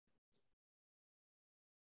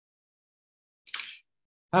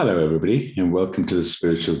Hello, everybody, and welcome to the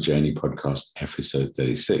Spiritual Journey Podcast, episode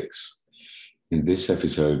 36. In this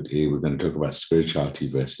episode, we're going to talk about spirituality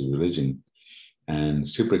versus religion, and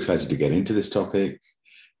super excited to get into this topic.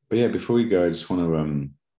 But yeah, before we go, I just want to,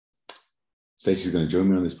 Stacey's going to join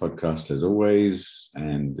me on this podcast as always,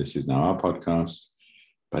 and this is now our podcast.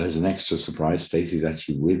 But as an extra surprise, Stacey's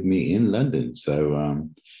actually with me in London.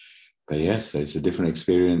 But yes, it's a different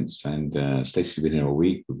experience, and Stacey's been here a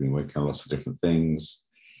week. We've been working on lots of different things.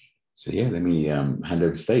 So yeah, let me hand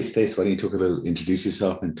over to Stace. Stace, why don't you introduce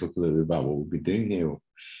yourself and talk a little bit about what we've been doing here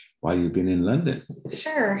while you've been in London?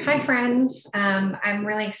 Sure. Hi, friends. I'm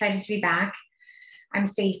really excited to be back. I'm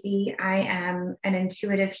Stacey. I am an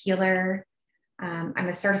intuitive healer. I'm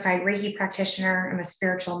a certified Reiki practitioner. I'm a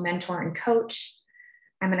spiritual mentor and coach.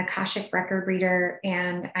 I'm an Akashic record reader,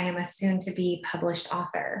 and I am a soon-to-be published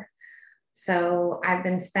author. So I've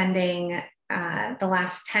been spending the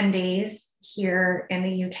last 10 days here in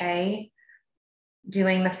the UK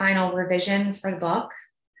doing the final revisions for the book,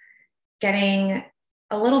 getting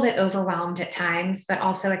a little bit overwhelmed at times, but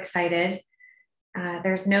also excited.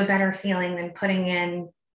 There's no better feeling than putting in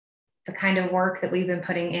the kind of work that we've been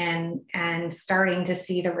putting in and starting to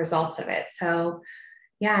see the results of it. So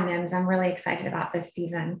yeah, Nims, I'm really excited about this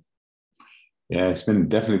season. Yeah, it's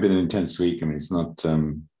definitely been an intense week. I mean, it's not,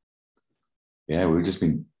 we've just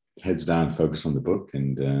been heads down, focused on the book,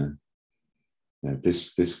 and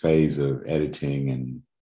this phase of editing, and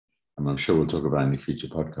I'm sure we'll talk about in the future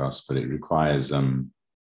podcasts, but it requires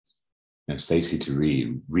Stacey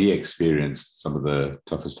to re-experience some of the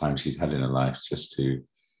toughest times she's had in her life, just to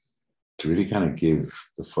really kind of give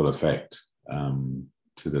the full effect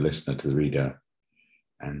to the listener, to the reader.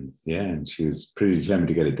 And she was pretty determined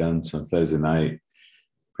to get it done. So on Thursday night,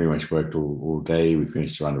 pretty much worked all day. We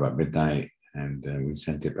finished around about midnight, and we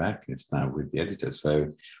sent it back. It's now with the editor. So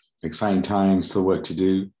exciting times, still work to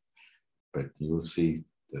do, but you will see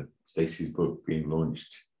Stacey's book being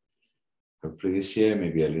launched hopefully this year,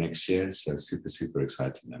 maybe early next year. So super, super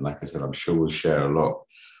exciting. And like I said, I'm sure we'll share a lot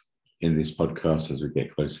in this podcast as we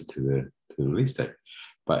get closer to the release date.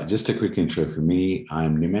 But just a quick intro for me.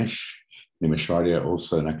 I'm Nimesh Radia,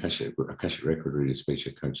 also an Akashic record reader,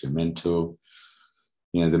 spiritual coach and mentor.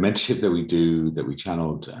 The mentorship that we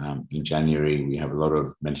channeled in January, we have a lot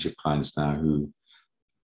of mentorship clients now who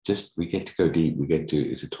we get to go deep.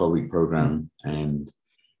 It's a 12-week program, and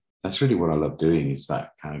that's really what I love doing, is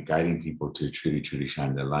that kind of guiding people to truly, truly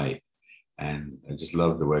shine their light. And I just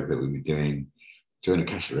love the work that we've been doing during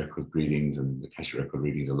Akashic record readings, and the Akashic record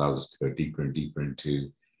readings allows us to go deeper and deeper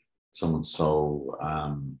into someone's soul.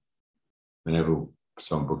 Whenever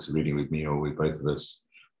someone books a reading with me or with both of us,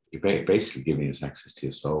 you're basically giving us access to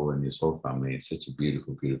your soul and your soul family. It's such a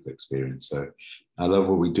beautiful, beautiful experience. So I love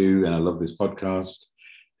what we do, and I love this podcast.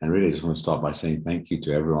 And really, I just want to start by saying thank you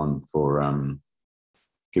to everyone for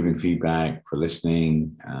giving feedback, for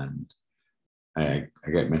listening. And I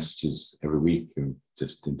get messages every week, and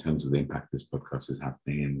just in terms of the impact this podcast is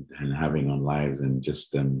happening and having on lives, and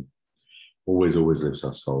just always lifts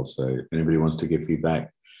our soul. So if anybody wants to give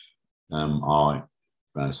feedback, our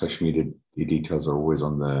social media details are always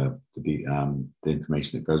on the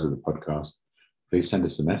information that goes with the podcast. Please send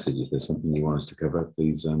us a message if there's something you want us to cover.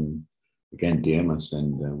 Please, again, DM us,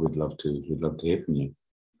 and we'd love to hear from you.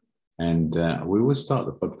 And we always start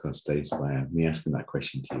the podcast days by me asking that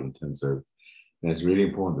question to you, in terms of, it's really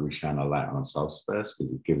important that we shine a light on ourselves first,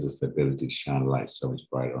 because it gives us the ability to shine a light so much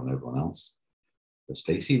brighter on everyone else. So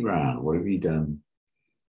Stacey Brown, what have you done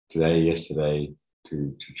today, yesterday,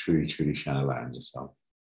 to truly, truly shine a light on yourself?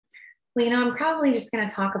 Well, I'm probably just going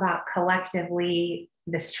to talk about collectively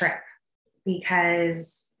this trip,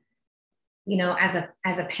 because, as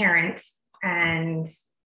a parent and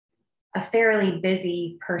a fairly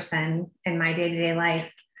busy person in my day-to-day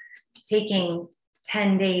life, taking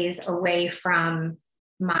 10 days away from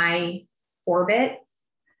my orbit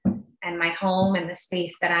and my home and the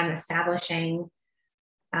space that I'm establishing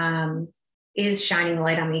is shining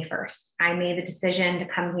light on me first. I made the decision to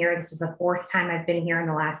come here. This is the 4th time I've been here in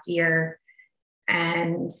the last year.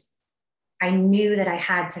 And I knew that I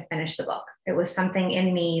had to finish the book. It was something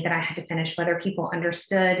in me that I had to finish, whether people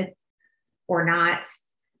understood or not.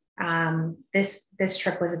 This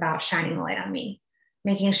trip was about shining the light on me,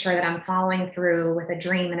 making sure that I'm following through with a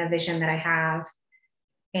dream and a vision that I have,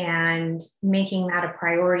 and making that a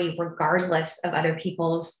priority regardless of other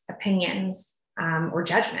people's opinions or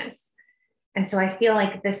judgments. And so I feel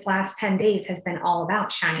like this last 10 days has been all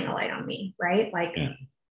about shining a light on me, right? Like,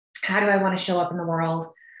 how do I want to show up in the world?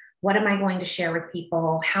 What am I going to share with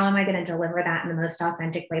people? How am I going to deliver that in the most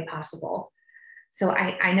authentic way possible? So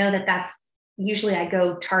I know that that's usually I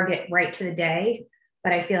go target right to the day,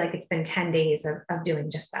 but I feel like it's been 10 days of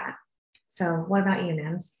doing just that. So what about you,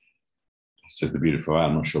 Nims? It's just a beautiful.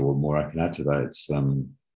 I'm not sure what more I can add to that. It's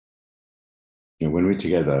when we're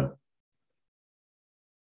together,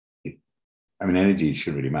 I mean, energy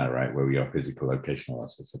shouldn't really matter, right? Where we are, physical, location, all that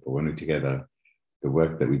sort of stuff. But when we're together, the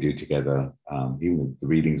work that we do together, even the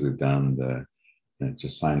readings we've done,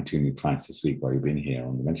 just signing 2 new clients this week while you've been here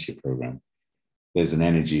on the mentorship program, there's an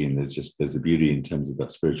energy and there's a beauty in terms of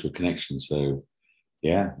that spiritual connection. So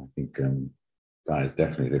yeah, I think that has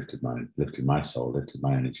definitely lifted my soul, lifted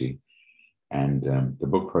my energy. And the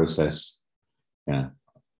book process,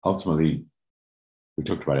 ultimately, we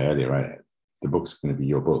talked about it earlier, right? The book's going to be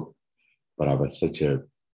your book, but I've had such an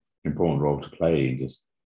important role to play in just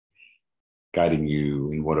guiding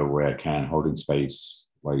you in whatever way I can, holding space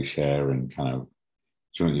while you share and kind of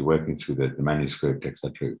jointly working through the manuscript,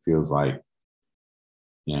 etc. It feels like,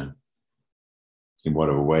 in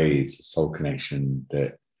whatever way, it's a soul connection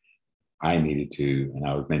that I needed to, and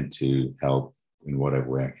I was meant to help in whatever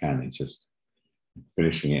way I can. It's just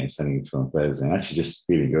finishing it and sending it through on Thursday, and actually just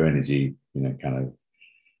feeling your energy, kind of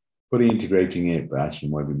fully integrating it, but actually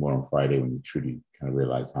maybe more on Friday when you truly kind of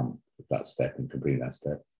realize how that step and completing that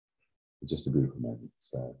step. It's just a beautiful moment.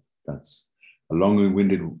 So that's a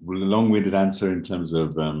long-winded answer in terms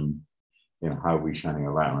of how we're shining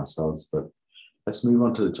a light on ourselves. But let's move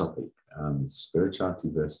on to the topic: spirituality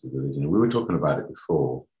versus religion. We were talking about it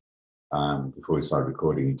before we started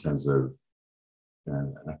recording, in terms of,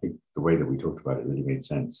 and I think the way that we talked about it really made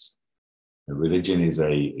sense. Religion is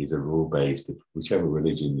a rule-based, whichever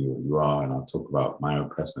religion you are, and I'll talk about my own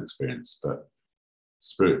personal experience. But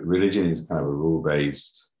religion is kind of a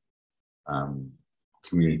rule-based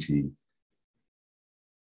community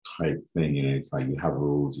type thing. It's like you have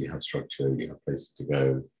rules, you have structure, you have places to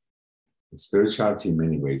go. And spirituality in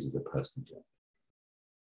many ways is a personal journey.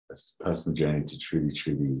 It's a personal journey to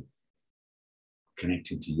truly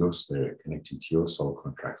connecting to your spirit, connecting to your soul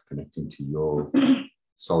contracts, connecting to your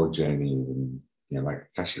soul journey. And like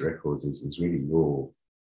Akashic Records is really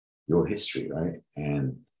your history, right?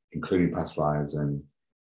 And including past lives, and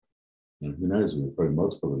who knows, we've probably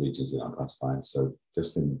multiple religions in our past lives. So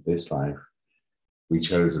just in this life, we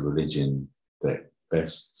chose a religion that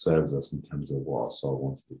best serves us in terms of what our soul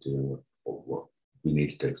wanted to do, or what we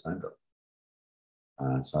needed to expand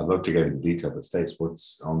on. So I'd love to get into detail, but Stace,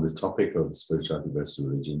 what's on the topic of spirituality versus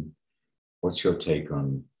religion? What's your take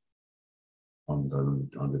on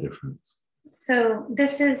the difference? So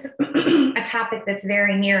this is a topic that's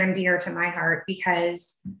very near and dear to my heart,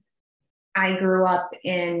 because I grew up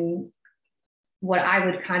in what I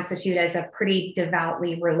would constitute as a pretty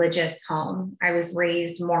devoutly religious home. I was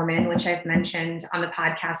raised Mormon, which I've mentioned on the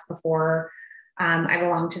podcast before. I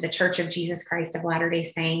belong to the Church of Jesus Christ of Latter-day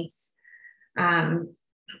Saints.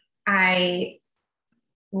 I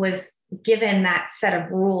was given that set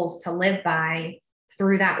of rules to live by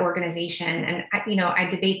through that organization. And I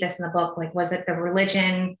debate this in the book, like, was it the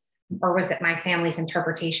religion or was it my family's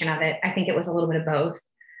interpretation of it? I think it was a little bit of both.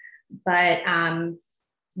 But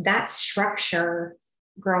that structure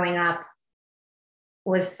growing up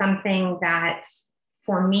was something that,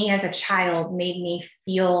 for me as a child, made me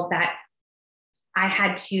feel that I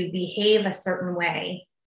had to behave a certain way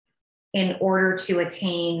in order to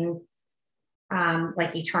attain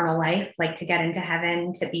like eternal life, like to get into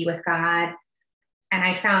heaven, to be with God. And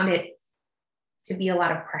I found it to be a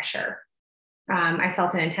lot of pressure. I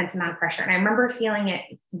felt an intense amount of pressure. And I remember feeling it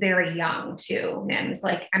very young too, Nims.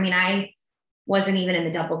 I wasn't even in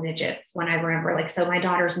the double digits when I remember, so my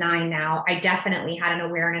daughter's 9 now. I definitely had an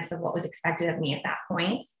awareness of what was expected of me at that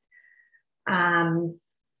point.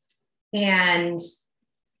 And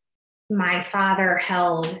my father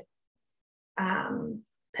held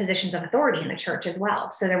positions of authority in the church as well.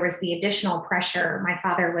 So there was the additional pressure. My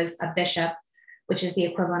father was a bishop, which is the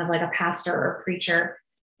equivalent of like a pastor or preacher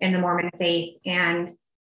in the Mormon faith. And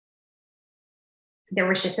there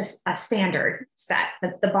was just a standard set,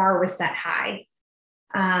 the bar was set high.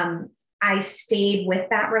 I stayed with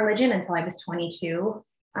that religion until I was 22.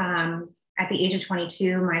 At the age of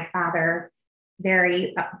 22, my father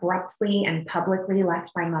very abruptly and publicly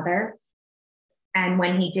left my mother. And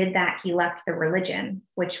when he did that, he left the religion,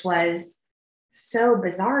 which was so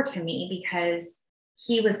bizarre to me because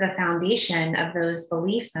he was the foundation of those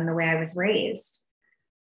beliefs and the way I was raised.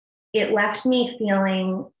 It left me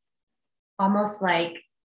feeling almost like,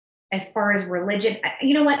 as far as religion,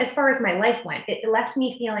 as far as my life went, it left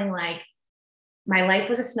me feeling like my life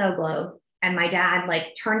was a snow globe and my dad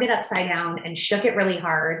turned it upside down and shook it really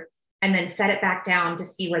hard and then set it back down to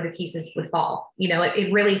see where the pieces would fall.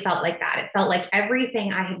 It really felt like that. It felt like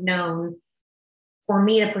everything I had known for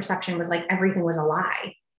me, the perception was like everything was a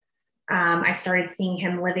lie. I started seeing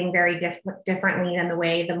him living very differently than the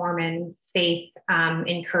way the Mormon faith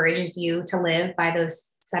encourages you to live by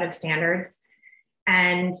those set of standards.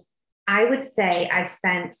 And I would say I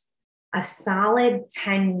spent a solid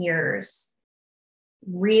 10 years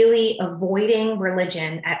really avoiding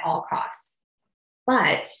religion at all costs.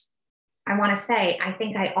 But I want to say, I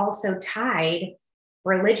think I also tied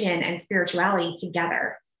religion and spirituality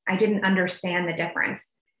together. I didn't understand the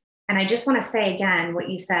difference. And I just want to say again what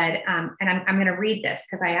you said, and I'm going to read this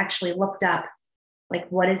because I actually looked up, like,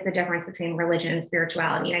 what is the difference between religion and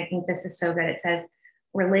spirituality? And I think this is so good. It says,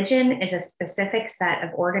 religion is a specific set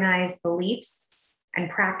of organized beliefs and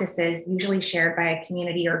practices usually shared by a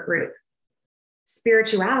community or group.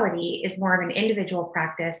 Spirituality is more of an individual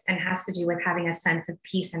practice and has to do with having a sense of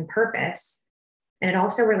peace and purpose. And it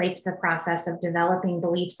also relates to the process of developing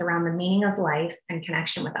beliefs around the meaning of life and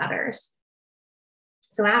connection with others.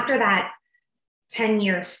 So after that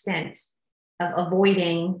 10-year stint of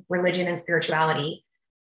avoiding religion and spirituality,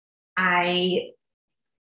 I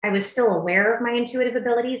was still aware of my intuitive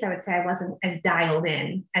abilities. I would say I wasn't as dialed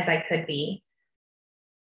in as I could be.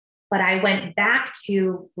 But I went back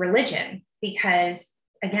to religion because,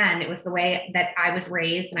 again, it was the way that I was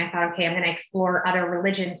raised. And I thought, okay, I'm going to explore other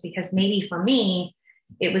religions because maybe for me,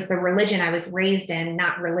 it was the religion I was raised in,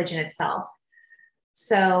 not religion itself.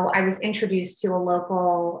 So I was introduced to a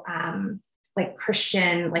local, like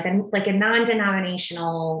Christian, like a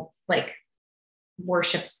non-denominational, like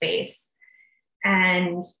worship space.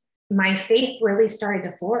 And my faith really started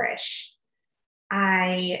to flourish.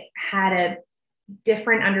 I had a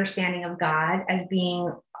different understanding of God as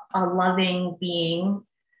being a loving being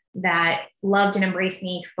that loved and embraced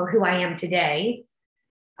me for who I am today,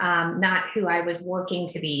 not who I was working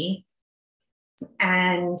to be.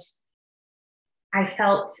 And I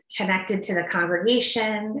felt connected to the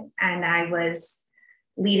congregation, and I was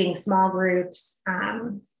leading small groups.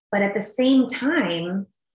 But at the same time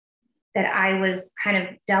that I was kind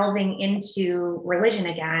of delving into religion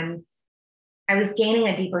again, I was gaining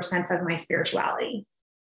a deeper sense of my spirituality.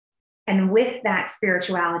 And with that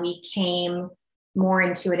spirituality came more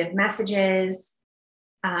intuitive messages,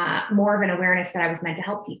 more of an awareness that I was meant to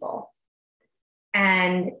help people.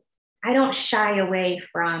 And I don't shy away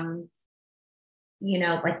from,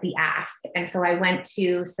 like the ask. And so I went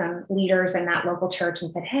to some leaders in that local church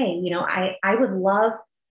and said, hey, I would love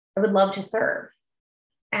to serve.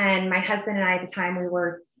 And my husband and I at the time, we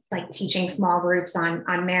were like teaching small groups on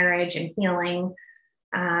marriage and healing.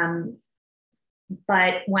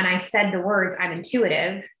 But when I said the words, I'm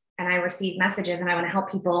intuitive and I receive messages and I want to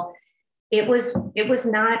help people, it was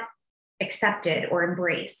not accepted or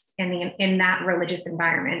embraced in that religious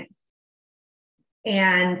environment.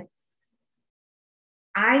 And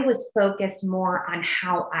I was focused more on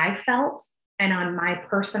how I felt and on my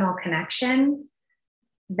personal connection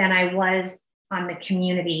than I was on the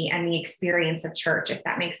community and the experience of church, if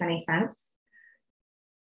that makes any sense.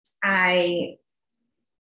 I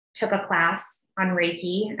took a class on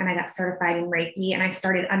Reiki and I got certified in Reiki, and I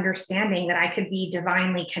started understanding that I could be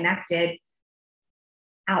divinely connected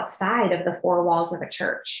outside of the four walls of a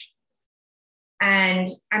church. And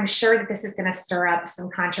I'm sure that this is going to stir up some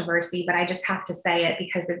controversy, but I just have to say it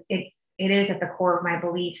because it is at the core of my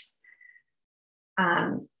beliefs.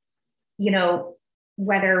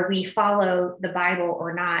 Whether we follow the Bible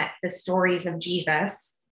or not, the stories of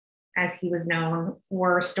Jesus, as he was known,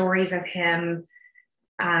 were stories of him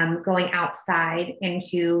going outside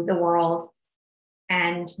into the world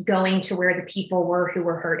and going to where the people were who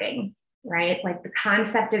were hurting, right? Like the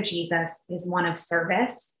concept of Jesus is one of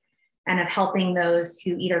service and of helping those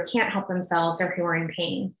who either can't help themselves or who are in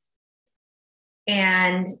pain.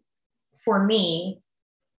 And for me,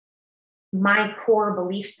 my core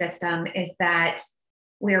belief system is that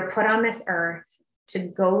we are put on this earth to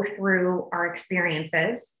go through our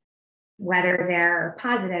experiences, whether they're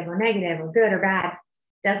positive or negative or good or bad,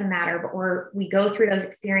 doesn't matter, but we go through those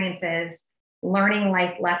experiences, learning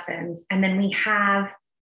life lessons, and then we have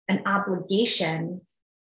an obligation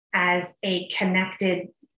as a connected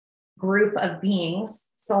group of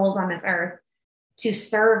beings, souls on this earth, to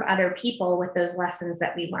serve other people with those lessons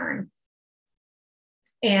that we learn.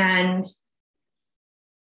 And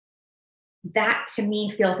that to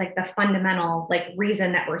me feels like the fundamental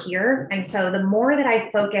reason that we're here. And so the more that I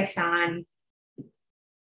focused on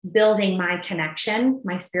building my connection,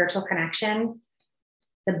 my spiritual connection,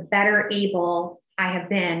 the better able I have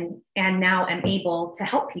been and now am able to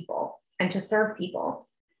help people and to serve people.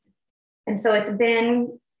 And so it's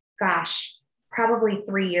been, probably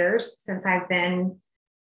 3 years since I've been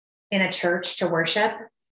in a church to worship.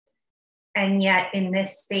 And yet in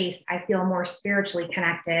this space, I feel more spiritually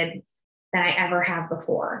connected than I ever have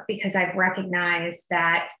before, because I've recognized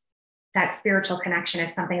that that spiritual connection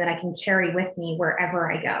is something that I can carry with me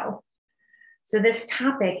wherever I go. So this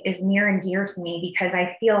topic is near and dear to me because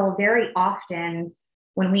I feel very often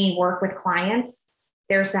when we work with clients,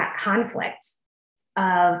 there's that conflict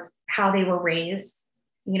of how they were raised.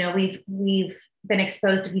 You know, we've been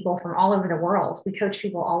exposed to people from all over the world. We coach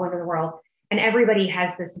people all over the world, and everybody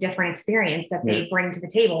has this different experience that they bring to the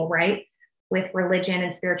table, right? With religion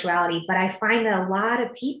and spirituality. But I find that a lot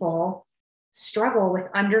of people struggle with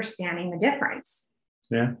understanding the difference.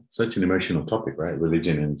 Yeah, such an emotional topic, right?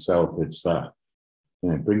 Religion in itself, it's that,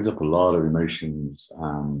 it brings up a lot of emotions,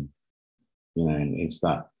 and it's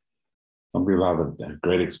that some people have a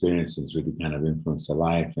great experiences really kind of influence their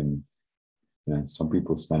life, and some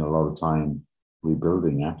people spend a lot of time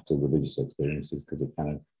rebuilding after religious experiences because it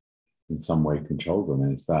kind of in some way control them.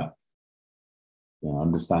 And it's that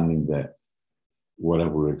understanding that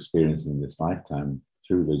whatever we're experiencing in this lifetime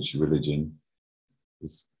through religion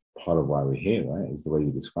is part of why we're here, right? Is the way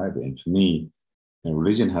you describe it. And for me,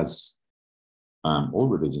 religion has all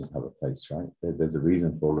religions have a place, right? There's a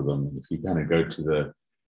reason for all of them. And if you kind of go to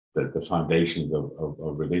the foundations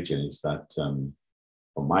of religion, is that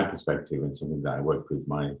from my perspective, and something that I work with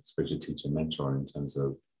my spiritual teacher mentor in terms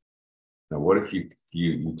of, what if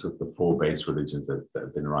you took the four base religions that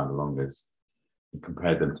have been around the longest and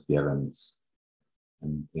compared them to the elements,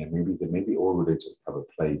 and maybe all religions have a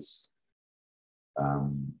place,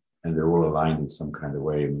 and they're all aligned in some kind of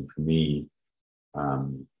way. I mean, for me,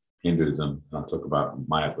 Hinduism, and I'll talk about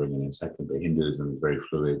my upbringing in a second, but Hinduism is very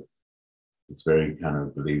fluid. It's very kind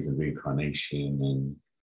of believes in reincarnation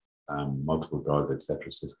and multiple gods,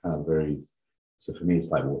 etc. So it's kind of so for me, it's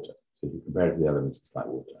like water. So if you compare it to the elements, it's like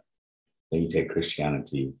water. Then you take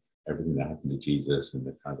Christianity, everything that happened to Jesus and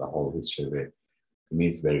the kind of the whole history of it. For me,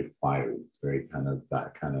 it's very fiery. It's very kind of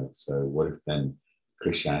that kind of, so what if then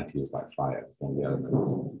Christianity is like fire, one of the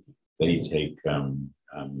elements. Then you take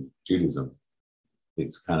Judaism.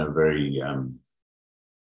 It's kind of very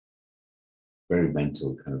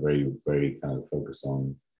mental, kind of very kind of focused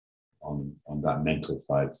on that mental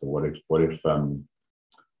side. So what if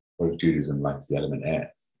Judaism likes the element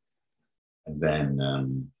air, and then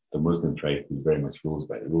the Muslim faith is very much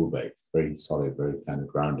rule based, very solid, very kind of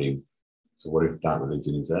grounding. So what if that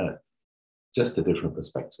religion is earth? Just a different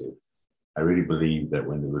perspective. I really believe that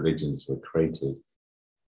when the religions were created,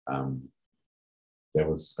 there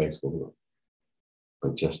was space for them.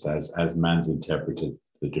 But just as man's interpreted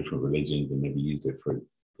the different religions and maybe used it for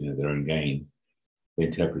their own gain, the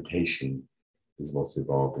interpretation is what's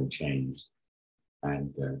evolved and changed.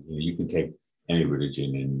 And you can take any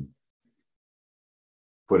religion and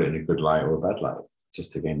put it in a good light or a bad light,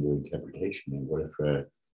 just again your interpretation. And what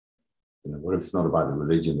if it's not about the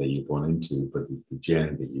religion that you're born into, but the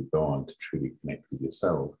journey that you go on to truly connect with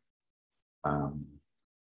yourself?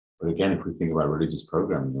 But again, if we think about religious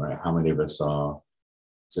programming, right, how many of us are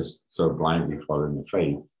just so blindly following the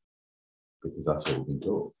faith because that's what we've been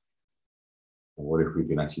taught? And what if we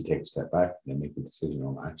can actually take a step back and make a decision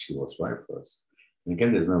on actually what's right for us? And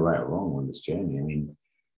again, there's no right or wrong on this journey. I mean,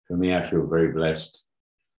 for me, I feel very blessed.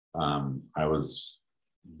 I was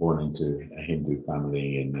born into a Hindu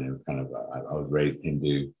family, and I was raised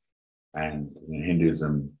Hindu, and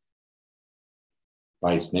Hinduism,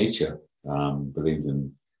 by its nature, believes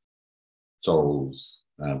in souls.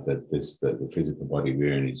 That the physical body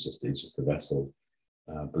we're in is just a vessel.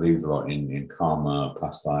 Believes a lot in karma,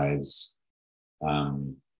 past lives.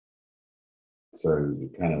 So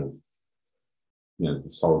kind of,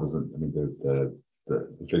 the soul doesn't. I mean,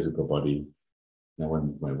 the physical body.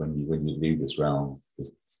 When you leave this realm,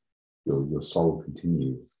 your soul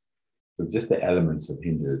continues. But just the elements of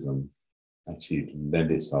Hinduism actually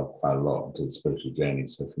lend itself quite a lot to the spiritual journey.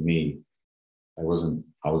 So for me, I wasn't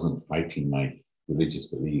fighting my religious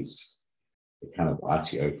beliefs. It kind of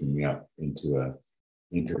actually opened me up into a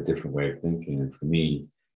different way of thinking. And for me,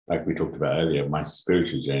 like we talked about earlier, my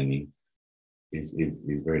spiritual journey is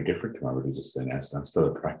very different to my religious journey. I'm still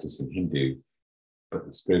a practicing Hindu, but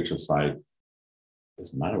the spiritual side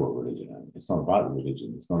doesn't matter what religion I am. It's not about the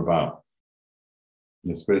religion. It's not about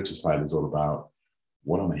the spiritual side. Is all about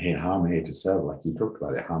how am I here to serve? Like you talked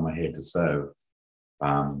about it, how am I here to serve?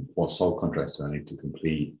 What soul contracts do I need to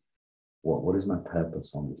complete? What is my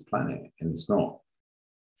purpose on this planet? And it's not,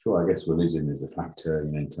 sure, I guess religion is a factor,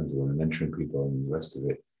 in terms of when I'm mentoring people and the rest of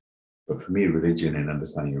it. But for me, religion and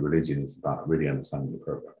understanding of religion is about really understanding the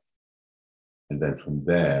program. And then from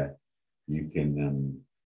there, you can,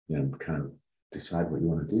 kind of decide what you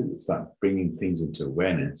want to do. It's like bringing things into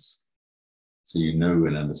awareness so you know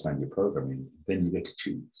and understand your programming, then you get to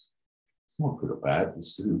choose. It's not good or bad.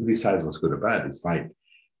 It's who decides what's good or bad. It's like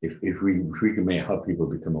if we can help people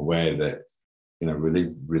become aware that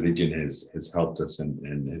religion has helped us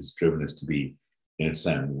and has driven us to be in a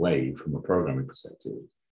certain way from a programming perspective.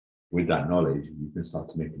 With that knowledge, you can start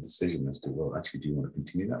to make a decision as to, well, actually, do you want to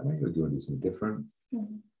continue that way or do you want to do something different?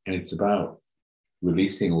 Mm-hmm. And it's about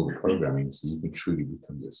releasing all the programming so you can truly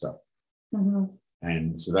become yourself. Mm-hmm.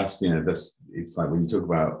 And so that's it's like when you talk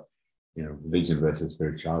about, religion versus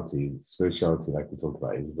spirituality, like we talked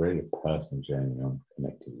about, is very a personal journey on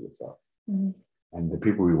connecting with yourself. Mm-hmm. And the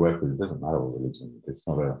people we work with, it doesn't matter what religion. It's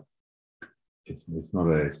not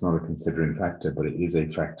a considering factor, but it is a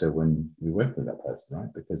factor when we work with that person,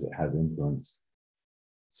 right? Because it has influence,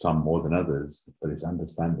 some more than others, but it's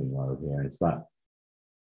understanding while we're here. It's that,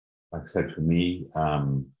 like I said, for me,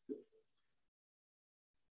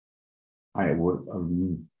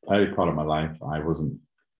 early part of my life, I wouldn't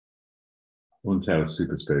say I was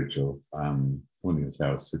super spiritual. Wouldn't even say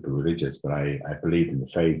I was super religious, but I believed in the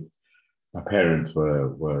faith. My parents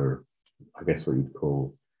were, I guess, what you'd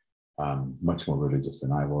call much more religious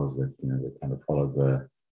than I was. That they kind of followed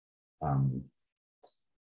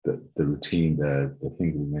the routine, the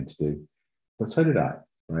things we meant to do. But so did I,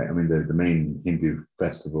 right? I mean, the main Hindu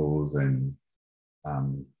festivals and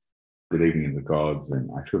believing in the gods, and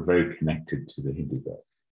I feel very connected to the Hindu gods.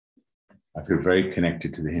 I feel very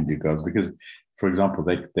connected to the Hindu gods because, for example,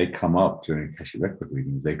 they come up during Akashic record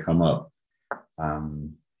readings. They come up,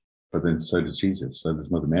 but then so does Jesus. So does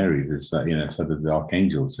Mother Mary. There's so does the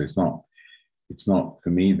archangels. So it's not for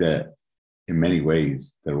me that in many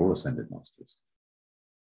ways they're all ascended masters.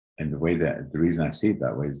 And the reason I see it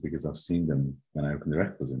that way is because I've seen them when I open the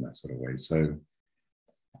records in that sort of way. So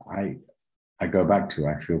I go back to,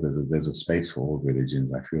 I feel there's a space for all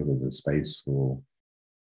religions. I feel there's a space for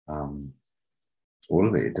all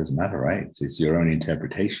of it. It doesn't matter, right? It's your own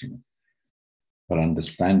interpretation. But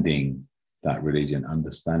understanding that religion,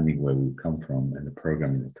 understanding where we've come from and the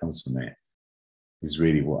programming that comes from it is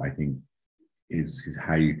really what I think is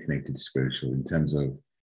how you connected to spiritual, in terms of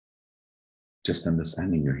just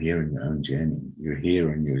understanding you're here in your own journey. You're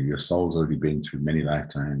here and your soul's already been through many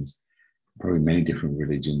lifetimes, probably many different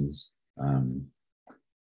religions,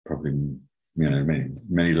 probably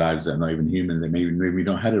many lives that are not even human, that maybe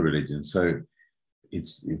don't have a religion. So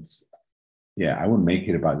it's I wouldn't make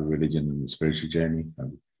it about the religion and the spiritual journey.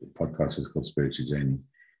 The podcast is called Spiritual Journey.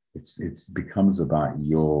 It becomes about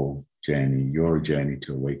your journey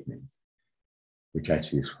to awakening, which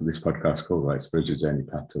actually is this podcast called, right? Spiritual Journey,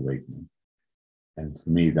 Path to Awakening. And for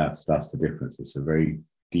me, that's the difference. It's a very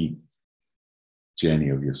deep journey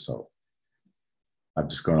of your soul. I've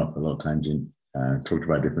just gone off a little tangent, talked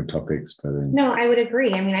about different topics, but no, I would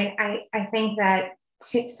agree. I mean, I think that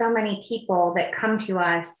so many people that come to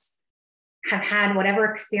us have had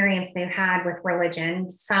whatever experience they've had with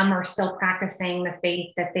religion. Some are still practicing the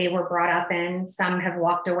faith that they were brought up in. Some have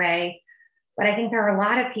walked away. But I think there are a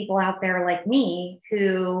lot of people out there like me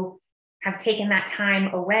who have taken that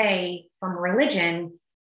time away from religion,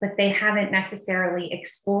 but they haven't necessarily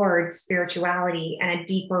explored spirituality and a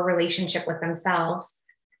deeper relationship with themselves.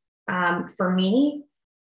 For me,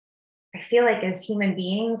 I feel like as human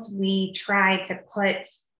beings, we try to put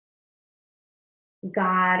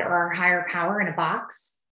God or our higher power in a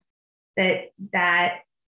box, that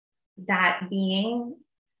being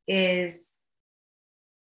is,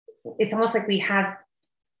 it's almost like we have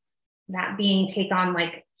that being take on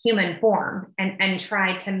like human form and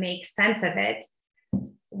try to make sense of it,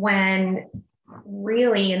 when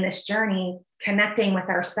really in this journey, connecting with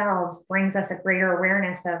ourselves brings us a greater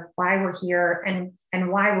awareness of why we're here and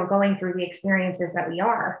why we're going through the experiences that we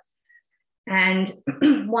are. And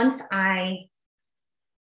once I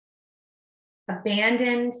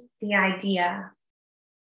abandoned the idea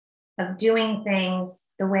of doing things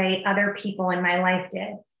the way other people in my life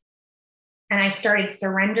did, and I started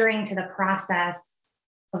surrendering to the process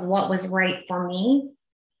of what was right for me,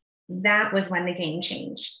 that was when the game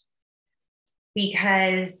changed.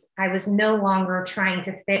 Because I was no longer trying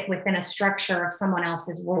to fit within a structure of someone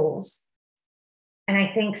else's rules. And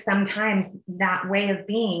I think sometimes that way of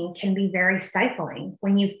being can be very stifling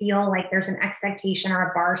when you feel like there's an expectation or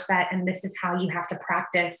a bar set, and this is how you have to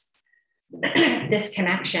practice this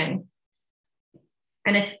connection.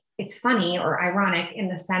 And it's funny or ironic in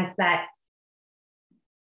the sense that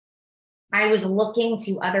I was looking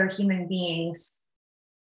to other human beings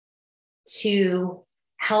to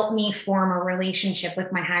help me form a relationship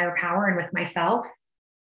with my higher power and with myself.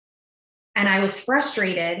 And I was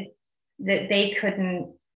frustrated that they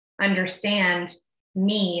couldn't understand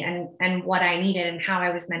me and what I needed and how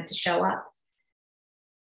I was meant to show up.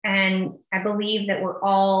 And I believe that we're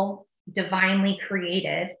all divinely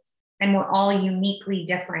created and we're all uniquely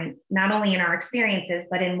different, not only in our experiences,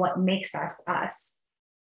 but in what makes us us.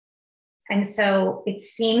 And so it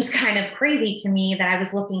seems kind of crazy to me that I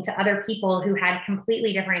was looking to other people who had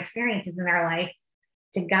completely different experiences in their life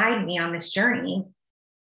to guide me on this journey.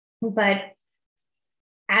 But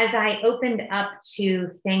as I opened up to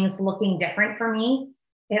things looking different for me,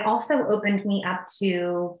 it also opened me up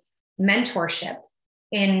to mentorship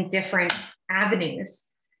in different avenues.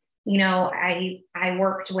 You know, I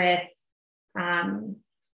worked with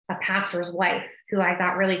a pastor's wife who I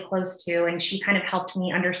got really close to, and she kind of helped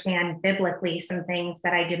me understand biblically some things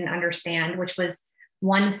that I didn't understand, which was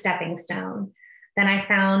one stepping stone. Then I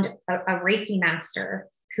found a Reiki master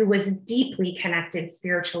who was deeply connected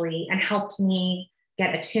spiritually and helped me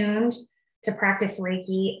get attuned to practice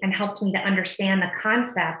Reiki and helped me to understand the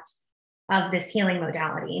concept of this healing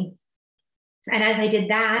modality. And as I did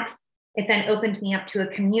that, it then opened me up to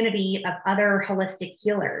a community of other holistic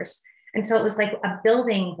healers. And so it was like a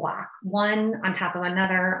building block, one on top of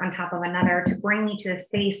another, on top of another, to bring me to a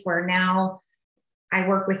space where now I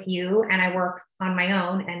work with you and I work on my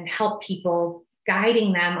own and help people,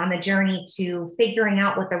 guiding them on the journey to figuring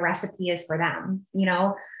out what the recipe is for them. You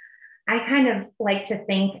know, I kind of like to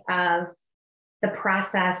think of the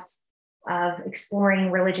process of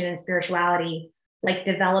exploring religion and spirituality like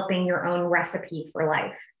developing your own recipe for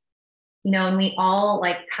life. You know, and we all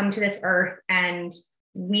like come to this earth and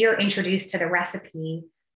we are introduced to the recipe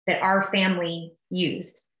that our family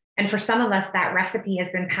used. And for some of us, that recipe has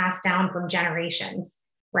been passed down from generations,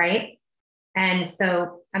 right? And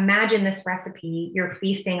so imagine this recipe you're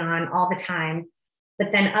feasting on all the time,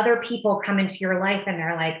 but then other people come into your life and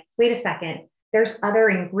they're like, wait a second, there's other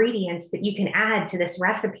ingredients that you can add to this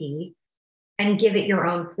recipe and give it your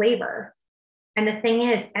own flavor. And the thing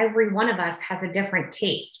is, every one of us has a different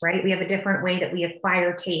taste, right? We have a different way that we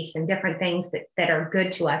acquire taste and different things that are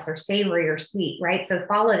good to us or savory or sweet, right? So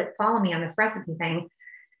follow me on this recipe thing.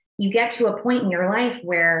 You get to a point in your life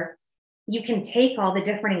where you can take all the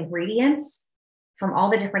different ingredients from all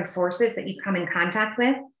the different sources that you come in contact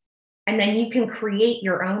with, and then you can create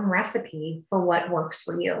your own recipe for what works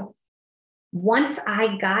for you. Once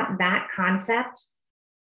I got that concept,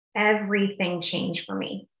 everything changed for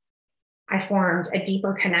me. I formed a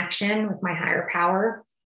deeper connection with my higher power.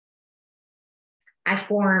 I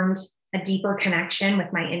formed a deeper connection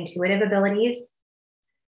with my intuitive abilities.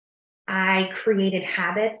 I created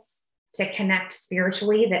habits to connect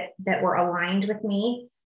spiritually that were aligned with me.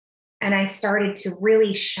 And I started to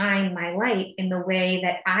really shine my light in the way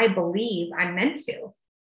that I believe I'm meant to.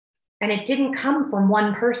 And it didn't come from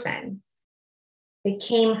one person. It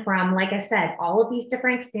came from, like I said, all of these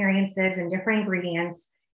different experiences and different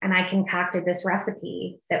ingredients. And I concocted this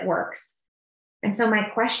recipe that works. And so my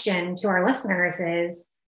question to our listeners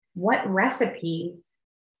is, what recipe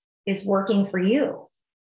is working for you?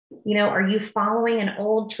 You know, are you following an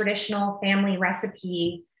old traditional family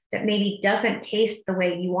recipe that maybe doesn't taste the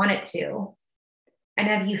way you want it to? And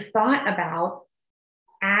have you thought about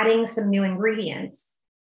adding some new ingredients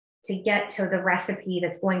to get to the recipe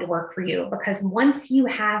that's going to work for you? Because once you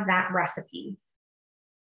have that recipe,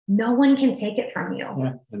 no one can take it from you.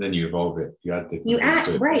 Yeah, and then you evolve it. You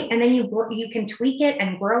add, right, and then you can tweak it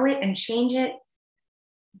and grow it and change it.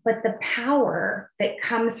 But the power that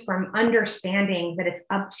comes from understanding that it's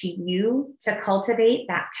up to you to cultivate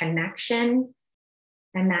that connection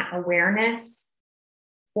and that awareness,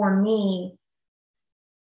 for me,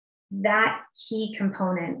 that key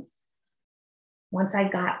component, once I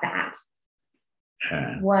got that,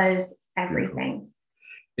 was everything.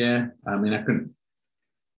 Yeah, I mean, I couldn't.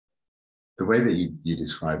 The way that you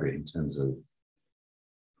describe it in terms of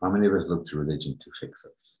how many of us look to religion to fix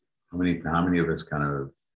us? How many of us kind of,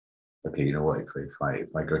 okay, you know what,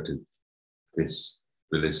 if I go to this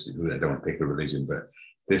religion, I don't want to pick a religion, but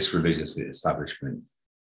this religious establishment,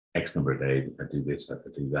 X number of days, if I do this, if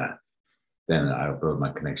I do that, then I'll build my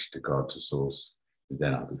connection to God, to source, and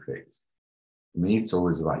then I'll be fixed. For me, it's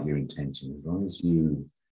always about your intention. As long as you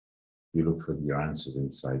look for your answers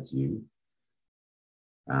inside you,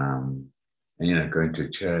 and, you know, going to a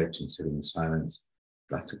church and sitting in silence,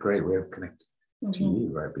 that's a great way of connecting to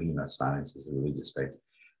you, right? Being in that silence is a religious space.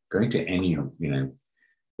 Going to any, you know,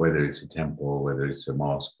 whether it's a temple, whether it's a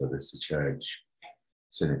mosque, whether it's a church,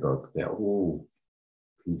 synagogue, they're all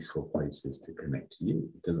peaceful places to connect to you.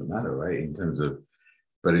 It doesn't matter, right? In terms of,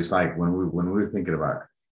 but it's like when we're thinking about,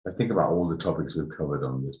 I think about all the topics we've covered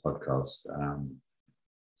on this podcast,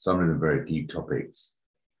 some of them very deep topics.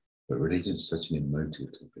 But religion is such an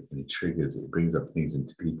emotive topic, and it brings up things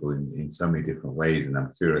into people in so many different ways. And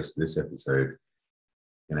I'm curious, this episode,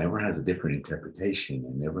 And everyone has a different interpretation,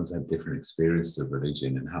 and everyone's had different experiences of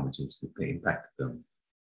religion and how much it's impacted them.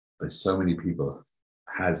 But so many people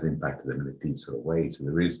has impacted them in a deep sort of way. So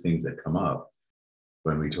there is things that come up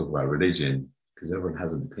when we talk about religion, because everyone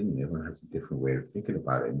has an opinion, everyone has a different way of thinking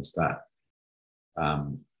about it. And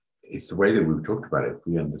it's the way that we've talked about it. If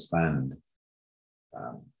we understand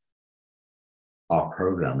our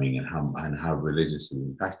programming and how religious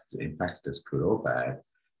impacted us, good or bad,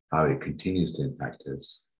 how it continues to impact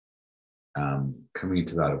us. Coming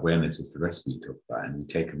into that awareness is the recipe you talk about, and we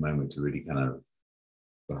take a moment to really kind of,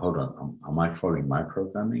 well, hold on, am I following my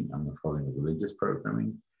programming? Am I following the religious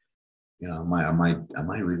programming? You know, am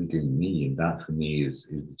I really doing me? And that for me is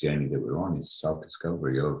the journey that we're on, is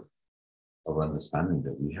self-discovery of understanding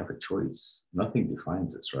that we have a choice. Nothing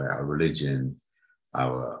defines us, right? Our religion,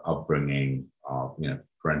 our upbringing, our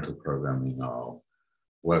parental programming, our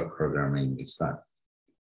work programming. It's that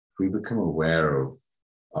if we become aware of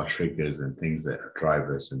our triggers and things that drive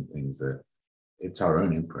us and things that, it's our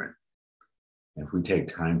own imprint. And if we take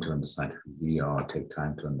time to understand who we are, take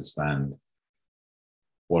time to understand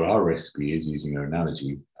what our recipe is, using your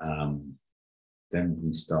analogy, then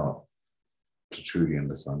we start to truly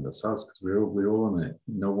understand ourselves, because we're all on it.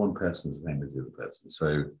 No one person is the same as the other person.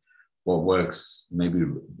 So what works, maybe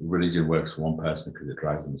religion works for one person because it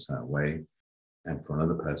drives them a certain way, and for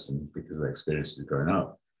another person, because of their experiences growing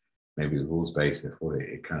up, maybe the rules-based, therefore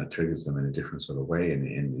it kind of triggers them in a different sort of way,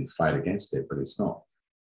 and they fight against it. But it's not,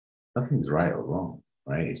 nothing's right or wrong,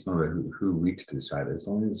 right? It's not who we to decide, as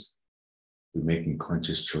long as we're making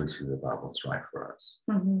conscious choices about what's right for us.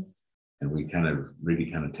 Mm-hmm. And we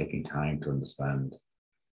really taking time to understand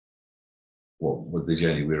what the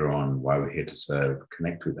journey we're on, why we're here to serve,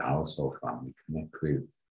 connect with our soul family, connect with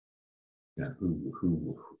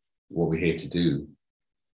what we're here to do.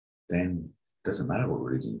 Then it doesn't matter what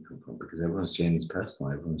religion you come from, because everyone's journey is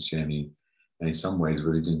personal, everyone's journey, and in some ways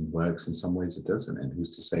religion works, in some ways it doesn't. And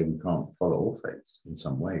who's to say we can't follow all faiths in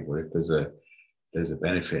some way? What if there's a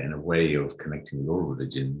benefit and a way of connecting with all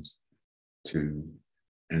religions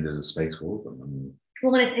and there's a space for all of them? I mean,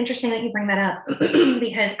 well, it's interesting that you bring that up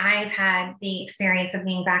because I've had the experience of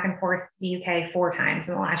being back and forth to the UK 4 times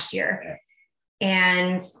in the last year. Yeah.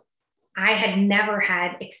 And I had never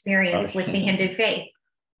had experience with the Hindu faith.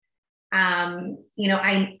 I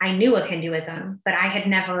knew of Hinduism, but I had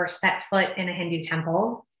never set foot in a Hindu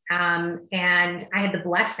temple. And I had the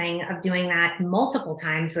blessing of doing that multiple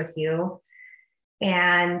times with you.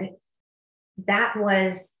 And that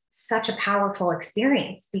was such a powerful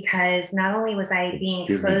experience, because not only was I being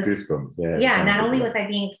exposed, not only was I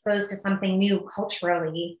being exposed to something new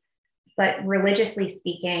culturally, but religiously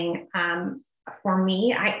speaking, for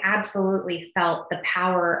me, I absolutely felt the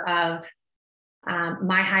power of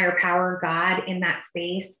my higher power, God, in that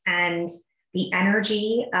space, and the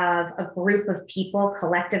energy of a group of people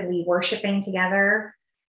collectively worshiping together.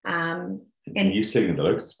 And you sitting in the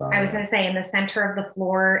lotus flower. I was going to say, in the center of the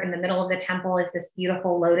floor, in the middle of the temple, is this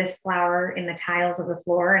beautiful lotus flower in the tiles of the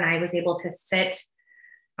floor. And I was able to sit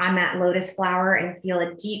on that lotus flower and feel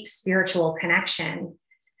a deep spiritual connection.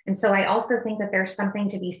 And so I also think that there's something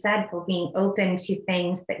to be said for being open to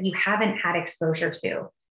things that you haven't had exposure to,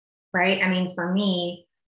 right? I mean, for me,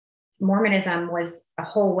 Mormonism was a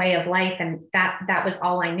whole way of life, and that was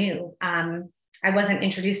all I knew. I wasn't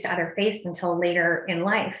introduced to other faiths until later in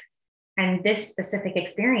life. And this specific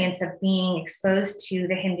experience of being exposed to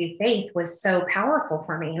the Hindu faith was so powerful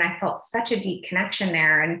for me. And I felt such a deep connection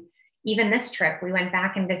there. And even this trip, we went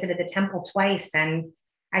back and visited the temple twice, and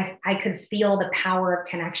I could feel the power of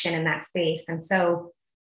connection in that space. And so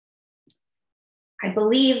I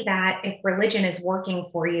believe that if religion is working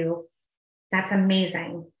for you, that's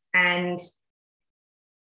amazing, and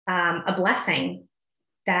a blessing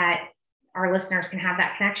that our listeners can have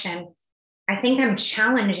that connection. I think I'm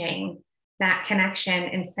challenging that connection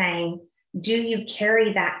and saying, do you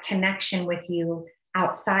carry that connection with you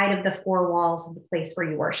outside of the 4 walls of the place where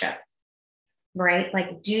you worship, right?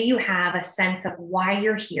 Like, do you have a sense of why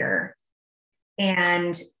you're here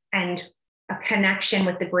and a connection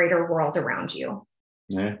with the greater world around you?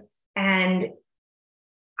 Yeah. And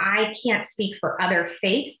I can't speak for other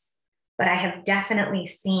faiths, but I have definitely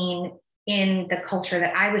seen in the culture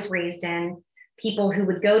that I was raised in, people who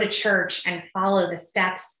would go to church and follow the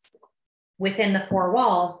steps within the 4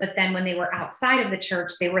 walls, but then when they were outside of the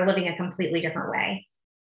church, they were living a completely different way.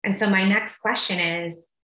 And so my next question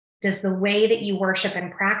is, does the way that you worship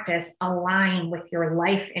and practice align with your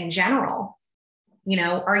life in general?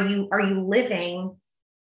 Are you living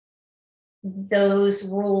those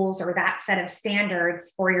rules or that set of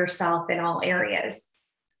standards for yourself in all areas?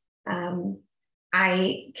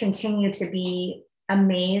 I continue to be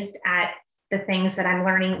amazed at the things that I'm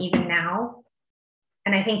learning even now.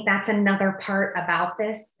 And I think that's another part about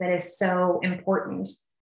this that is so important.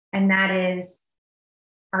 And that is,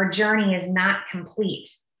 our journey is not complete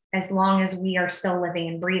as long as we are still living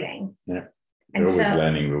and breathing. Yeah. We're always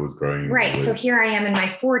learning, we're always growing. Right. So here I am in my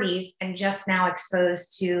 40s and just now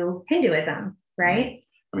exposed to Hinduism, right?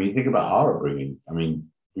 I mean, you think about our upbringing. I mean,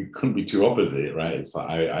 we couldn't be too opposite, right? It's like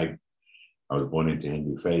I was born into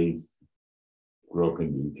Hindu faith, grew up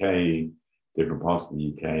in the UK, different parts of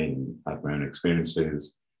the UK, and had my own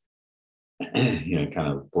experiences. Kind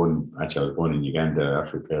of I was born in Uganda,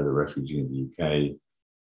 Africa, the refugee in the UK.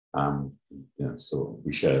 So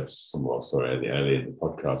we shared some of our story earlier in the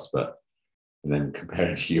podcast, but and then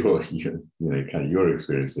compared to your kind of your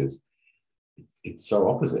experiences, it's so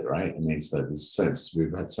opposite, right? I mean, it's like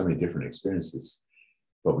we've had so many different experiences,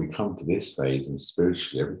 but we come to this phase and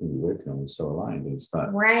spiritually everything we're working on is so aligned. And it's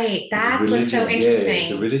that right. That's what's so interesting.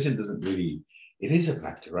 Yeah, the religion doesn't really. It is a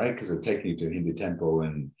factor, right? Because they're taking you to a Hindu temple,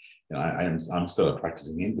 and I'm still a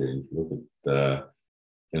practicing Hindu. If you look at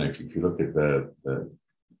if you look at the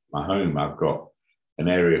my home, I've got an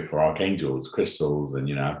area for archangels, crystals,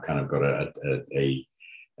 and I've kind of got a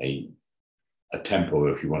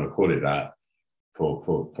temple, if you want to call it that,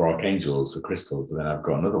 for archangels, for crystals. But then I've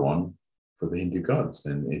got another one for the Hindu gods,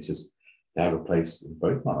 and it's just they have a place in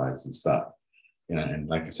both my lives. It's that, and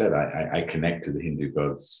like I said, I connect to the Hindu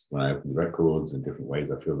gods when I open the records in different ways.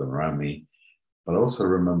 I feel them around me, but I also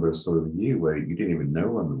remember a story with you where you didn't even know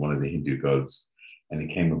one of the Hindu gods. And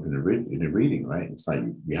it came up in a reading, right? It's like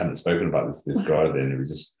we hadn't spoken about this god, and it was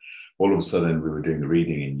just all of a sudden we were doing the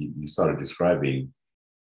reading, and you started describing.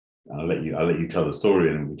 I'll let you tell the story,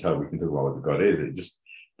 and we can talk about what the god is.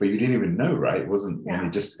 But you didn't even know, right? It wasn't, yeah.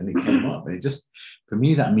 And it came up, and it just, for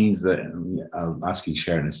me, that means that. I'll ask you to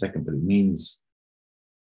share in a second, but it means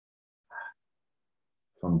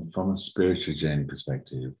from a spiritual journey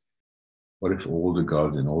perspective, what if all the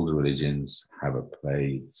gods in all the religions have a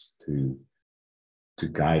place to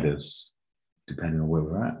guide us depending on where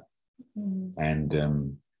we're at?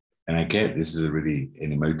 And I get this is a really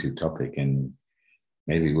an emotive topic, and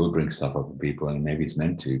maybe we'll bring stuff up for people, and maybe it's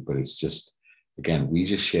meant to, but it's just, again, we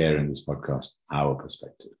just share in this podcast our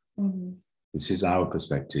perspective. This is our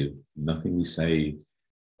perspective. Nothing we say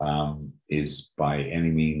is by any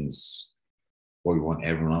means what we want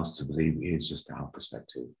everyone else to believe. It's just our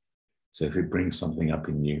perspective. So if it brings something up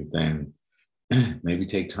in you, then maybe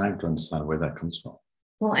take time to understand where that comes from.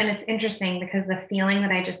 Well, and it's interesting because the feeling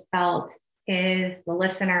that I just felt is the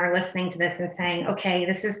listener listening to this and saying, okay,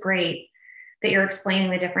 this is great that you're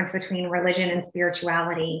explaining the difference between religion and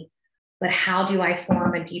spirituality, but how do I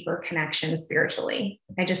form a deeper connection spiritually?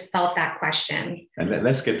 I just felt that question. And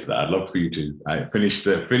let's get to that. I'd love for you to finish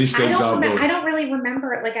the example. I don't really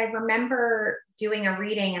remember it. Like, I remember doing a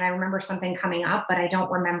reading and I remember something coming up, but I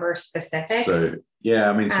don't remember specifics. So,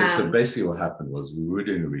 yeah, I mean, so basically what happened was we were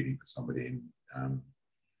doing a reading for somebody, and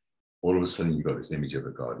all of a sudden you got this image of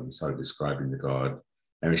a god, and you started describing the god.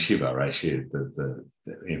 I mean, Shiva, right?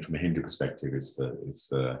 From a Hindu perspective,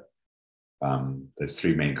 there's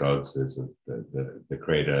three main gods. There's the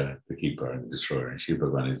creator, the keeper, and the destroyer. And Shiva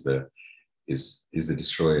is the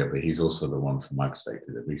destroyer, but he's also the one, from my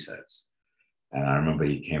perspective, that resets. And I remember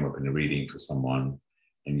he came up in a reading for someone,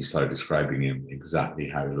 and you started describing him exactly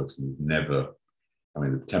how he looks. And you've never, I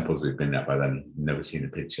mean, the temples we've been at by then, you've never seen a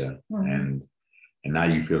picture. And now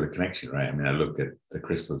you feel the connection, right? I mean, I look at the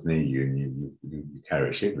crystals near you, and you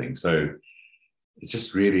carry a shivling. So it's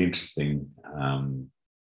just really interesting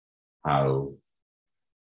how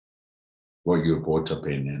what you were brought up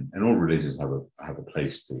in, and all religions have a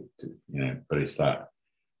place to but it's that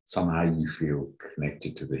somehow you feel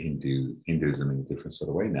connected to the Hinduism in a different sort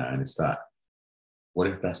of way now. And it's that, what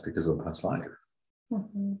if that's because of past life?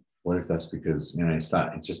 What if that's because,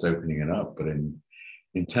 it's just opening it up. But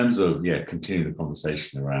in terms of, continue the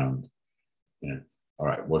conversation around, all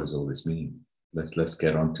right, what does all this mean? Let's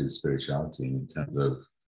get on to spirituality in terms of,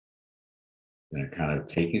 kind of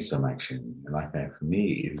taking some action. And like that, for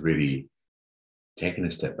me, is really taking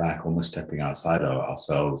a step back, almost stepping outside of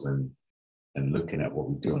ourselves and looking at what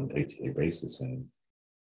we do on a day-to-day basis. And,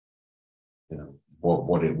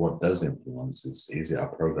 what does influence? Is it our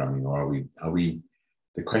programming, or are we,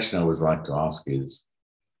 the question I always like to ask is,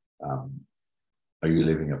 are you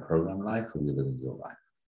living a programmed life, or are you living your life?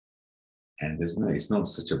 And it's not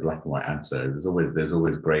such a black and white answer. There's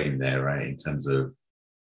always gray in there, right? In terms of,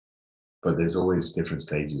 but there's always different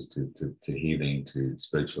stages to healing, to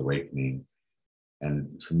spiritual awakening.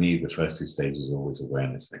 And for me, the first two stages are always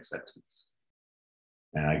awareness and acceptance.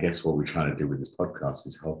 And I guess what we're trying to do with this podcast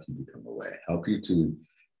is help you become aware, help you to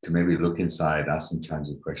to maybe look inside, ask some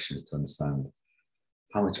challenging questions to understand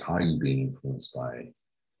how much are you being influenced by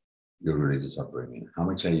your religious upbringing? How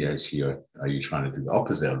much are you trying to do the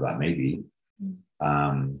opposite of that, maybe?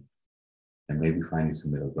 And maybe finding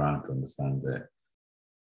some middle ground to understand that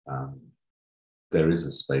there is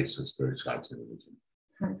a space for spirituality and religion.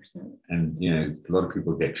 100%. And, you know, a lot of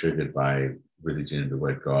people get triggered by religion and the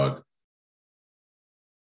word God,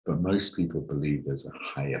 but most people believe there's a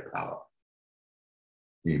higher power.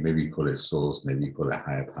 Maybe you call it source, maybe you call it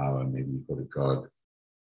higher power, maybe you call it God.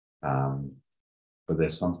 But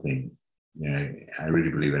there's something, you know, I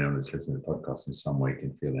really believe anyone that's listening to the podcast in some way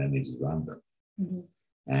can feel energy around them.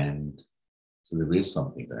 And so there is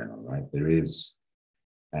something going on, right? There is,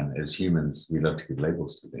 and as humans, we love to give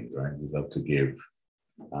labels to things, right? We love to give,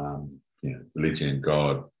 you know, religion,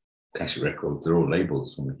 God, Akashic records, they're all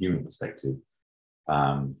labels from a human perspective.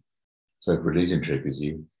 So if religion triggers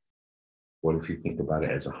you, what if you think about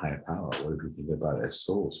it as a higher power? What if you think about it as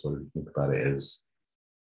source? What if you think about it as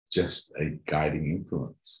just a guiding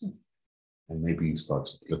influence? And maybe you start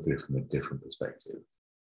to look at it from a different perspective.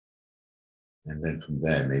 And then from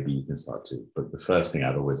there, maybe you can start to, but the first thing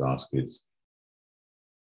I'd always ask is,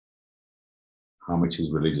 how much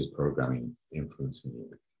is religious programming influencing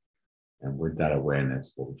you? And with that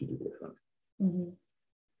awareness, what would you do different?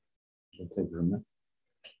 Take it from there.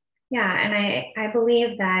 Yeah, and I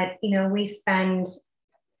believe that, you know, we spend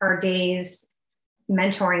our days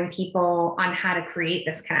mentoring people on how to create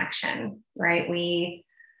this connection, right? We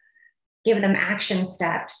give them action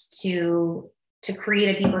steps to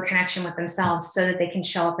create a deeper connection with themselves so that they can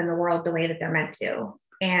show up in the world the way that they're meant to.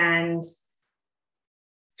 And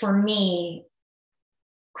for me,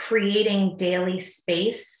 creating daily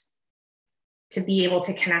space to be able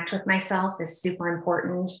to connect with myself is super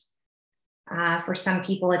important. For some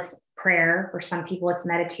people, it's prayer. For some people, it's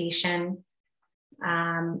meditation.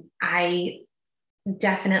 I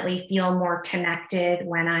definitely feel more connected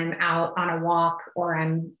when I'm out on a walk or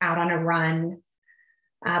I'm out on a run.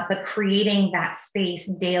 But creating that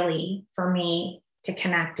space daily for me to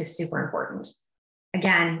connect is super important.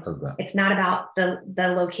 Again, it's not about the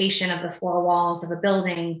location of the four walls of a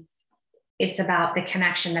building. It's about the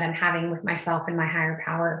connection that I'm having with myself and my higher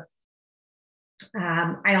power.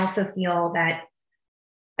 I also feel that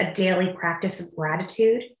a daily practice of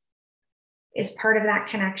gratitude is part of that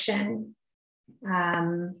connection.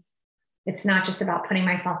 It's not just about putting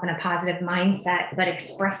myself in a positive mindset, but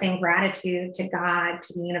expressing gratitude to God,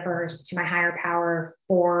 to the universe, to my higher power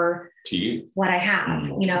for what I have,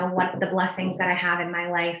 you know, what the blessings that I have in my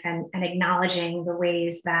life, and acknowledging the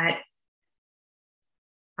ways that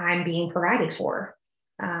I'm being provided for.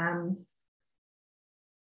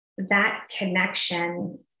 That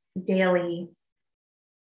connection daily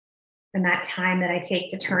and that time that I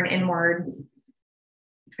take to turn inward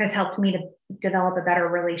has helped me to develop a better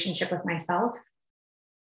relationship with myself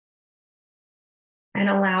and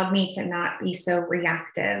allowed me to not be so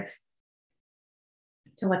reactive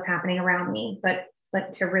to what's happening around me, but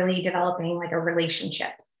to really developing like a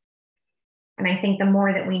relationship. And I think the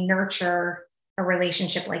more that we nurture a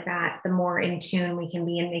relationship like that, the more in tune we can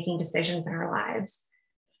be in making decisions in our lives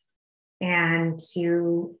and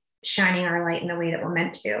to shining our light in the way that we're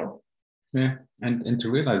meant to. Yeah, and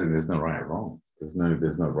to realizing there's no right or wrong. There's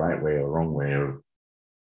no right way or wrong way of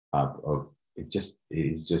it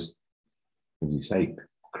is just, as you say,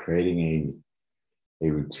 creating a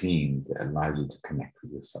routine that allows you to connect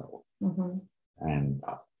with yourself. And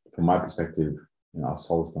from my perspective, you know, our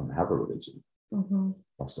souls don't have a religion.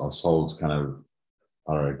 Our souls kind of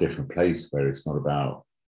are a different place where it's not about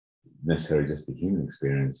necessarily just the human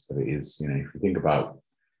experience, but it is, you know, if you think about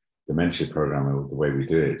the mentorship program, the way we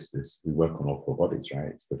do it, we work on all four bodies, right?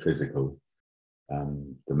 It's the physical,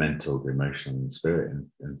 the mental, the emotional, and the spirit,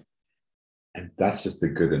 and that's just a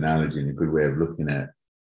good analogy and a good way of looking at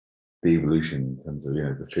the evolution in terms of, you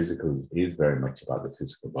know, the physical is very much about the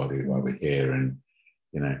physical body, why we're here, and,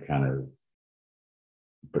 you know, kind of,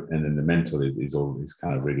 but and then the mental is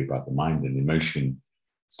kind of really about the mind, and the emotion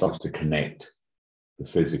starts to connect the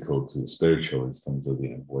physical to the spiritual in terms of, you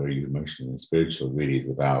know, where you emotional, and spiritual really is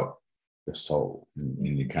about the soul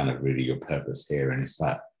and you kind of really your purpose here. And it's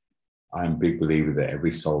that I'm a big believer that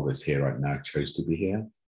every soul that's here right now chose to be here.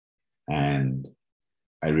 And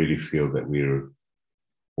I really feel that we're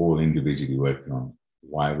all individually working on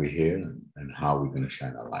why we're here and how we're going to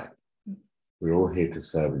shine our light. We're all here to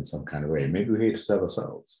serve in some kind of way. Maybe we're here to serve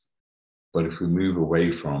ourselves. But if we move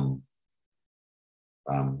away from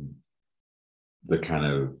the kind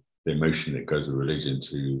of the emotion that goes with religion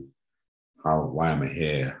to why am I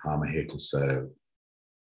here? How am I here to serve?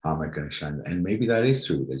 How am I going to shine? And maybe that is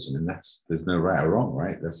through religion, and there's no right or wrong,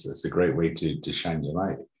 right? That's a great way to shine your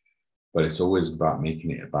light. But it's always about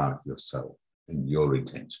making it about yourself and your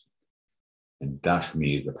intention. And that for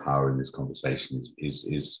me is the power in this conversation.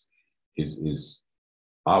 Is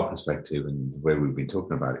our perspective, and the way we've been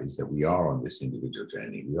talking about it is that we are on this individual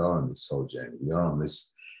journey. We are on this soul journey. We are on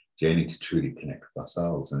this journey to truly connect with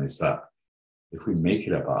ourselves. And it's that if we make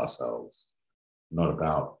it about ourselves, not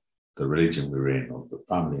about the religion we're in or the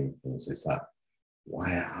family influence, it's that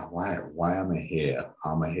why am I here?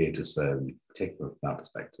 How am I here to serve you? Take it from that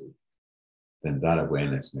perspective. Then that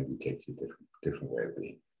awareness maybe takes you a different way of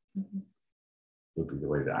being. Mm-hmm. Would be the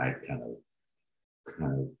way that I kind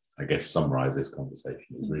of I guess summarize this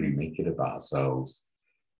conversation is really make it about ourselves.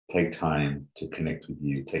 Take time to connect with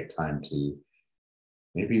you. Take time to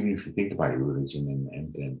maybe even if you think about your religion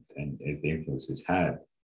and the influence it's had,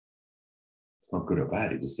 it's not good or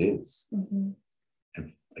bad. It just is. Mm-hmm.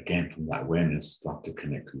 And again, from that awareness, start to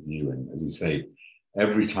connect with you. And as you say,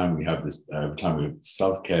 every time we have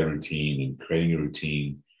self-care routine and creating a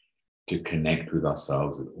routine to connect with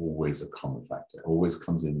ourselves is always a common factor. It always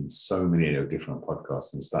comes in so many different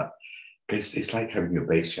podcasts. And it's like having a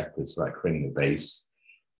base checklist, it's like creating a base.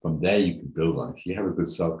 From there, you can build on. If you have a good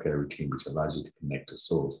self-care routine, which allows you to connect to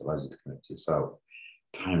source, allows you to connect to yourself,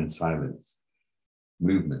 time in silence,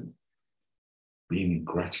 movement, being in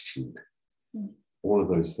gratitude, all of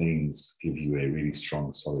those things give you a really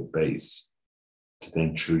strong, solid base to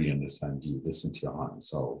then truly understand you, listen to your heart and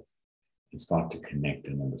soul, and start to connect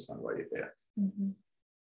and understand why you're there. Mm-hmm.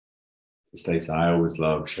 So Stacey, I always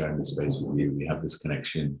love sharing this space with you. We have this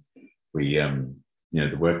connection. We,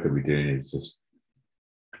 the work that we're doing is just,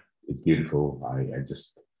 it's beautiful. It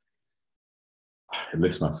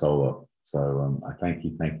lifts my soul up. So I thank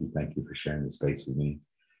you for sharing this space with me.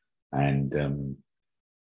 And,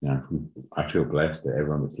 I feel blessed that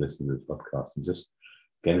everyone that's listening to this podcast and just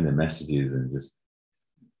getting the messages and just,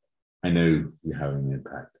 I know you're having an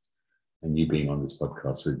impact. And you being on this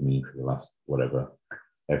podcast with me for the last whatever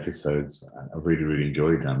episodes, I've really, really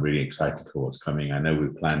enjoyed it. I'm really excited for what's coming. I know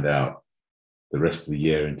we've planned out the rest of the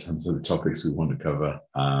year in terms of the topics we want to cover,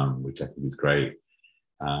 which I think is great.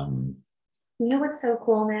 You know what's so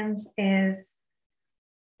cool, Mims, is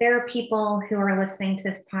there are people who are listening to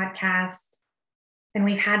this podcast, and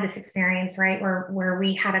we've had this experience, right, where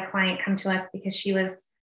we had a client come to us because she was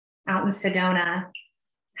out in Sedona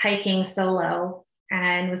hiking solo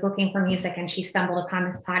and was looking for music, and she stumbled upon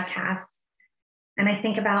this podcast. And I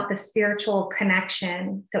think about the spiritual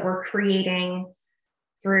connection that we're creating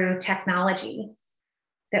through technology,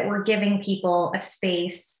 that we're giving people a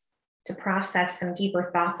space to process some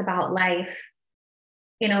deeper thoughts about life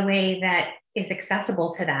in a way that is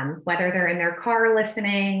accessible to them, whether they're in their car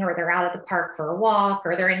listening or they're out at the park for a walk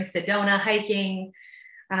or they're in Sedona hiking.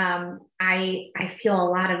 I feel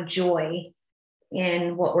a lot of joy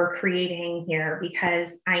in what we're creating here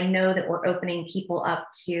because I know that we're opening people up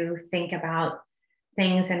to think about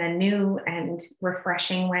things in a new and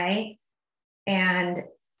refreshing way. And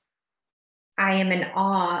I am in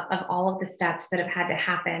awe of all of the steps that have had to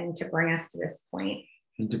happen to bring us to this point.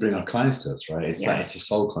 And to bring our clients to us, right? It's that it's a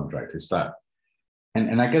soul contract. It's that.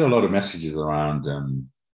 And I get a lot of messages around,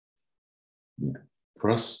 for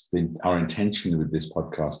us, our intention with this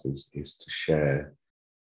podcast is to share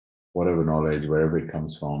whatever knowledge, wherever it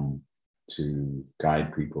comes from, to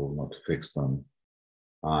guide people, not to fix them.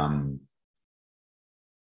 And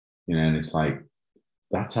it's like,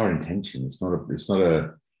 that's our intention. It's not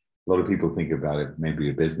a lot of people think about it, maybe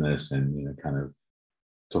a business and, kind of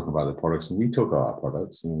talk about the products. And we talk about our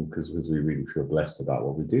products, because we really feel blessed about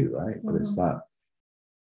what we do, right? Mm-hmm. But it's that,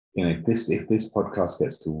 if this podcast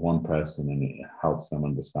gets to one person and it helps them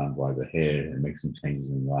understand why they're here and makes some changes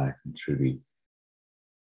in life and truly,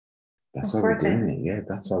 that's why we're doing it. Yeah,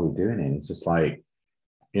 that's why we're doing it. It's just like,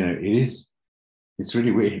 it's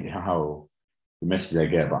really weird how the message I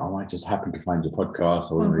get about, I just happened to find your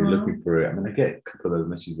podcast. I wasn't really looking for it. I mean, I get a couple of those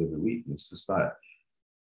messages every week. And it's just like,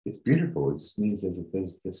 it's beautiful. It just means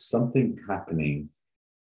there's something happening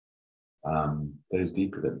that is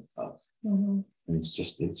deeper than us. Mm-hmm. And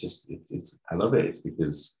it's I love it. It's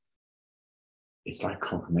because it's like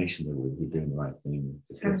confirmation that we're doing the right thing.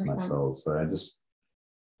 It just lifts my soul. So I just,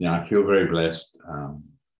 I feel very blessed.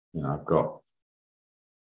 I've got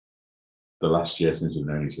the last year since we've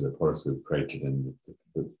known each other, the products we've created and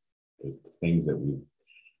the things that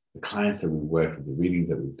the clients that we've worked with, the readings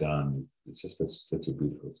that we've done, it's just such a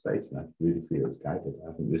beautiful space. And I really feel it's guided.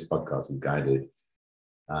 I think this podcast is guided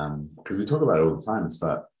because we talk about it all the time. It's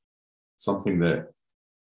that something that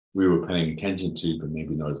we were paying attention to, but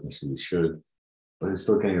maybe not as much as we should. but it's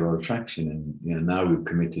still getting a lot of traction. And now we've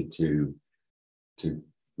committed to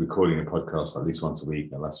recording a podcast at least once a week.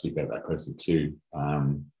 And last week I posted 2,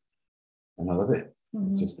 and I love it.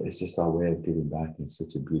 Mm-hmm. It's just our way of giving back. It's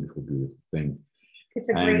such a beautiful, beautiful thing. It's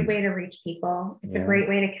a great way to reach people. It's a great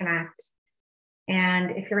way to connect.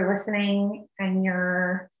 And if you're listening and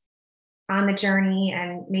you're on the journey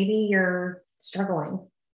and maybe you're struggling,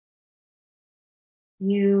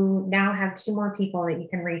 you now have 2 more people that you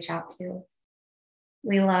can reach out to.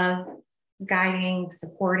 We love guiding,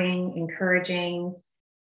 supporting, encouraging,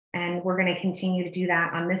 and we're going to continue to do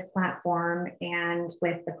that on this platform and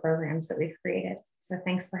with the programs that we've created. So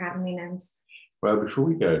thanks for having me, Nims. Well, before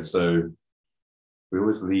we go, so we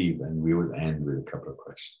always leave and we always end with a couple of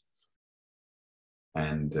questions.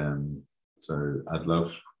 And so I'd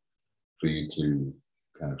love for you to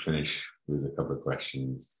kind of finish with a couple of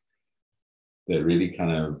questions that really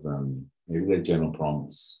kind of, maybe they're general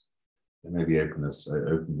prompts that maybe open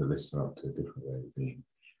the listener up to a different way of being.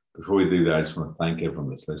 Before we do that, I just want to thank everyone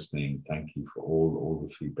that's listening. Thank you for all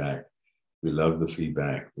the feedback. We love the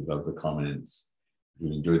feedback. We love the comments. If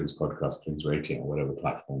you enjoyed this podcast, please rate it on whatever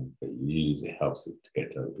platform that you use. It helps it to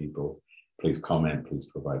get to other people. Please comment. Please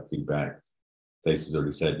provide feedback. Stacey's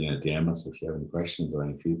already said, DM us if you have any questions or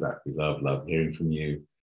any feedback. We love hearing from you.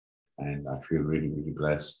 And I feel really, really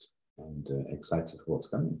blessed and excited for what's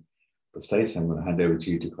coming. But Stacey, I'm going to hand over to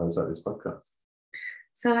you to close out this podcast.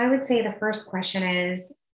 So I would say the first question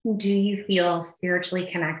is, do you feel spiritually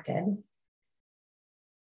connected?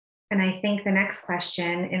 And I think the next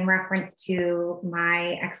question, in reference to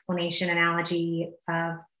my explanation analogy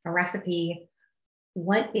of a recipe,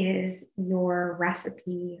 what is your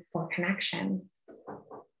recipe for connection?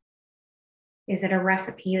 Is it a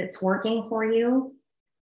recipe that's working for you?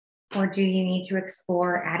 Or do you need to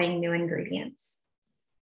explore adding new ingredients?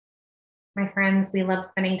 My friends, we love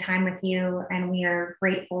spending time with you, and we are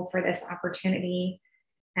grateful for this opportunity.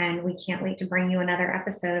 And we can't wait to bring you another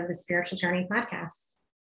episode of the Spiritual Journey podcast.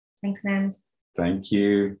 Thanks, Nims. Thank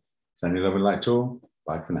you. Sending love and light to all.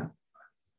 Bye for now.